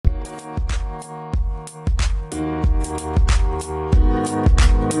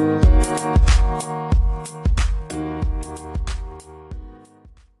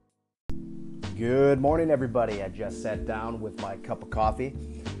Good morning, everybody. I just sat down with my cup of coffee.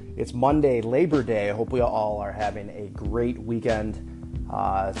 It's Monday, Labor Day. I hope we all are having a great weekend.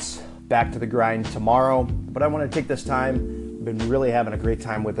 It's back to the grind tomorrow, but I want to take this time. I've been really having a great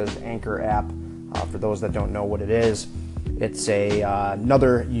time with this Anchor app. For those that don't know what it is, it's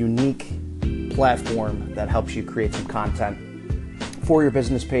another unique platform that helps you create some content for your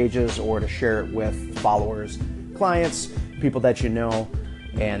business pages or to share it with followers, clients, people that you know.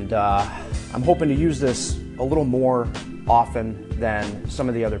 And I'm hoping to use this a little more often than some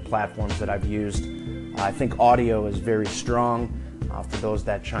of the other platforms that I've used. I think audio is very strong for those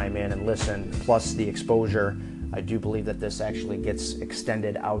that chime in and listen, plus the exposure. I do believe that this actually gets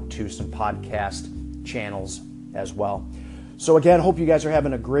extended out to some podcast channels as well. So again, hope you guys are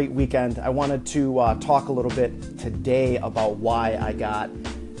having a great weekend. I wanted to talk a little bit today about why I got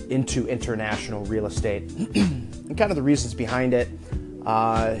into international real estate and kind of the reasons behind it.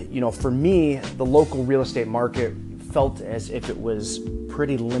 For me, the local real estate market felt as if it was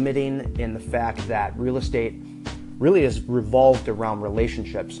pretty limiting in the fact that real estate really is revolved around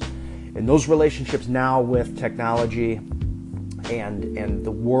relationships. And those relationships now with technology and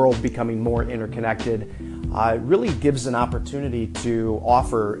the world becoming more interconnected really gives an opportunity to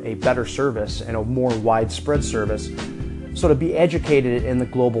offer a better service and a more widespread service. So to be educated in the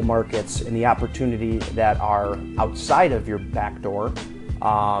global markets and the opportunity that are outside of your back door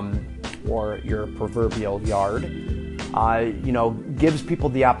or your proverbial yard, gives people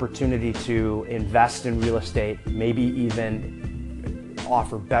the opportunity to invest in real estate, maybe even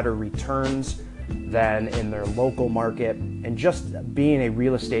offer better returns than in their local market, and just being a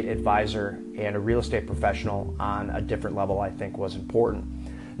real estate advisor and a real estate professional on a different level, I think, was important.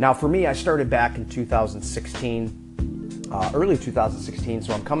 Now, for me, I started back in 2016. Early 2016,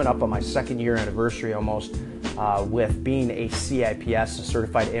 so I'm coming up on my second year anniversary almost with being a CIPS, a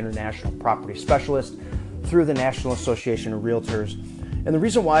Certified International Property Specialist through the National Association of Realtors. And the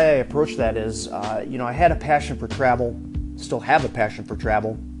reason why I approached that is, I had a passion for travel, still have a passion for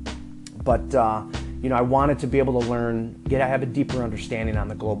travel, but I wanted to be able to have a deeper understanding on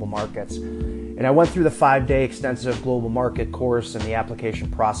the global markets. And I went through the 5-day extensive global market course and the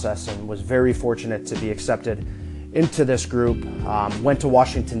application process and was very fortunate to be accepted into this group. Went to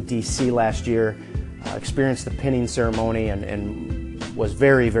Washington, D.C. last year, experienced the pinning ceremony, and was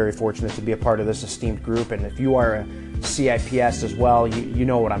very, very fortunate to be a part of this esteemed group. And if you are a CIPS as well, you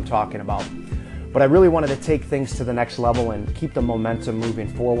know what I'm talking about. But I really wanted to take things to the next level and keep the momentum moving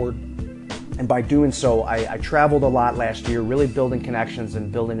forward. And by doing so, I traveled a lot last year, really building connections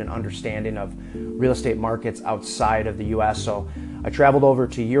and building an understanding of real estate markets outside of the U.S. So I traveled over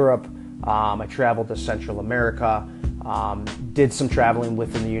to Europe. I traveled to Central America, did some traveling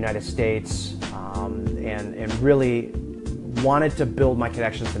within the United States, and really wanted to build my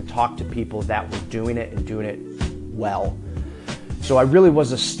connections and talk to people that were doing it and doing it well. So I really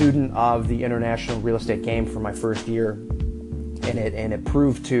was a student of the international real estate game for my first year, and it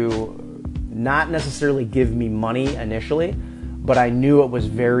proved to not necessarily give me money initially, but I knew it was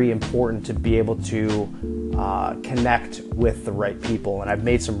very important to be able to connect with the right people. And I've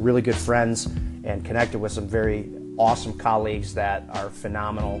made some really good friends and connected with some very awesome colleagues that are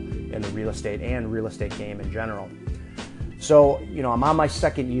phenomenal in the real estate and real estate game in general. So, I'm on my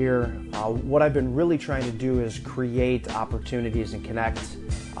second year. What I've been really trying to do is create opportunities and connect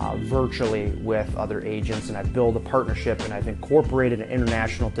virtually with other agents, and I've built a partnership, and I've incorporated an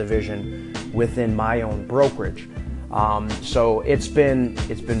international division within my own brokerage. So it's been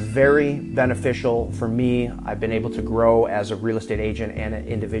very beneficial for me. I've been able to grow as a real estate agent and an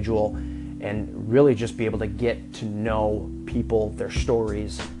individual, and really just be able to get to know people, their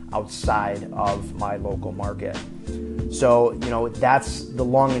stories outside of my local market. So, that's the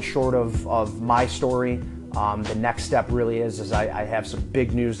long and short of my story. The next step really is I have some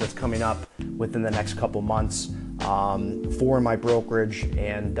big news that's coming up within the next couple months for my brokerage,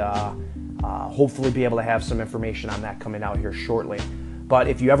 and hopefully be able to have some information on that coming out here shortly. But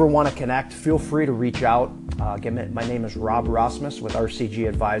if you ever want to connect, feel free to reach out. Again, my name is Rob Rasmus with RCG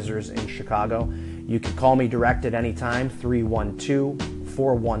Advisors in Chicago. You can call me direct at any time,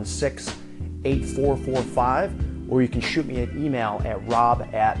 312-416-8445, or you can shoot me an email at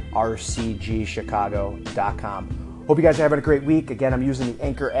rob@rcgchicago.com. Hope you guys are having a great week. Again, I'm using the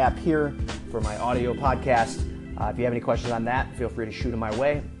Anchor app here for my audio podcast. If you have any questions on that, feel free to shoot them my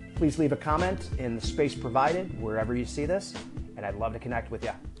way. Please leave a comment in the space provided wherever you see this, and I'd love to connect with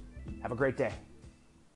you. Have a great day.